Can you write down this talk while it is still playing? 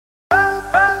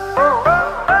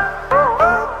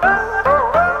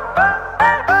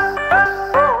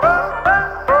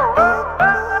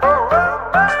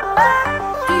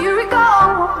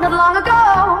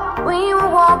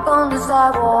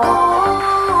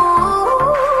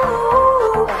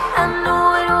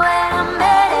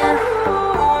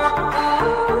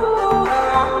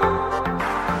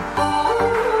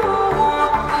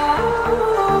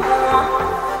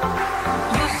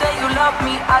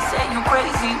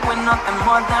we're nothing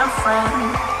more than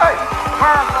friends. Hey.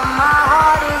 Half of my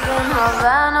heart is in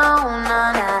Havana, ooh,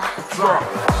 nah, nah.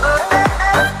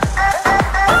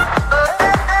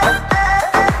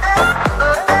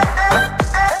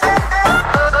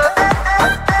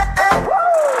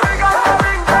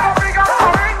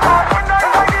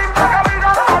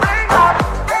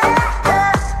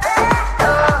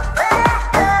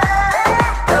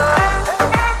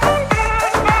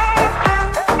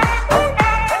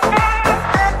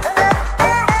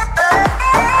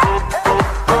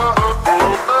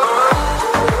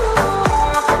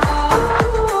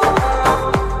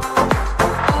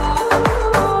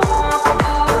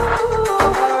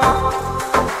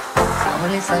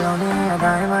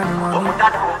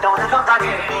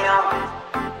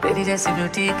 तेरी जैसी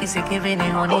beauty किसी की भी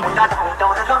नहीं होनी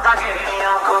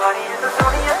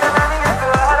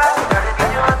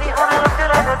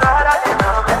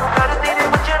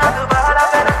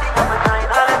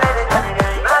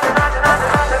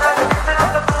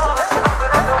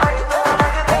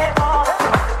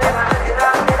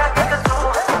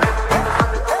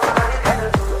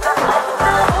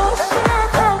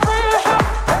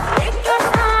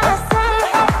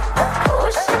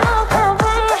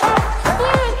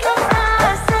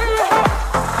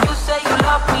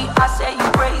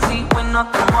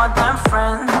nothing more than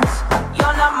friends.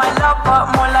 You're not my lover,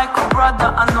 more like a brother.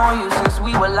 I know you since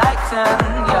we were like 10,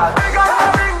 yeah.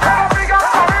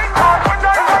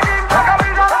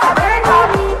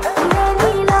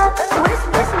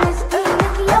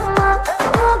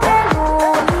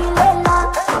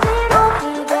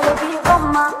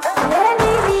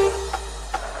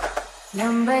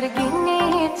 Lamborghini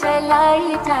chalai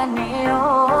jaane ho,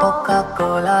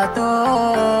 Coca-Cola do.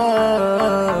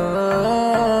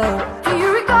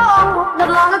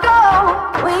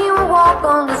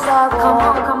 On the side,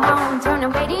 come on, turn the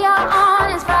radio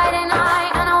on. It's Friday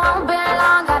night and I won't be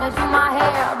long. Gotta do my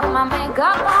hair, put my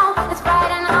makeup on. It's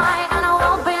Friday night and I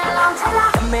won't be long till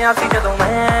I. मैं आसी जदों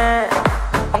मैं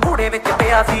अंगूठे विच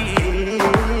पिया सी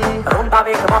रोंदा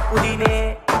वेख बापू जी ने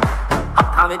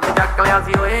हत्थां विच चक लिया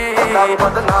सी ओए दारू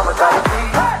बदनाम करदी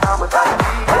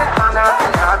खाना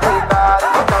तेरा बेकार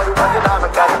दारू बदनाम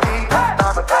करदी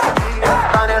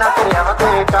ताने ना तेरा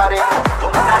बेकार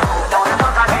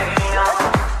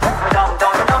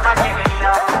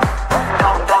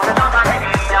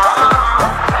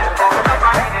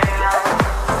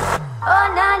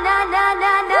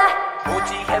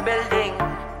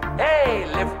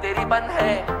बन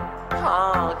है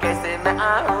हाँ कैसे मैं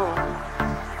आऊं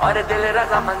और दिल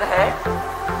रजामंद है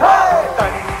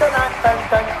ton ton ton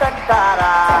ton ton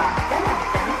तारा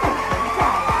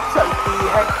चलती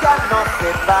है क्या नौ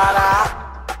से तारा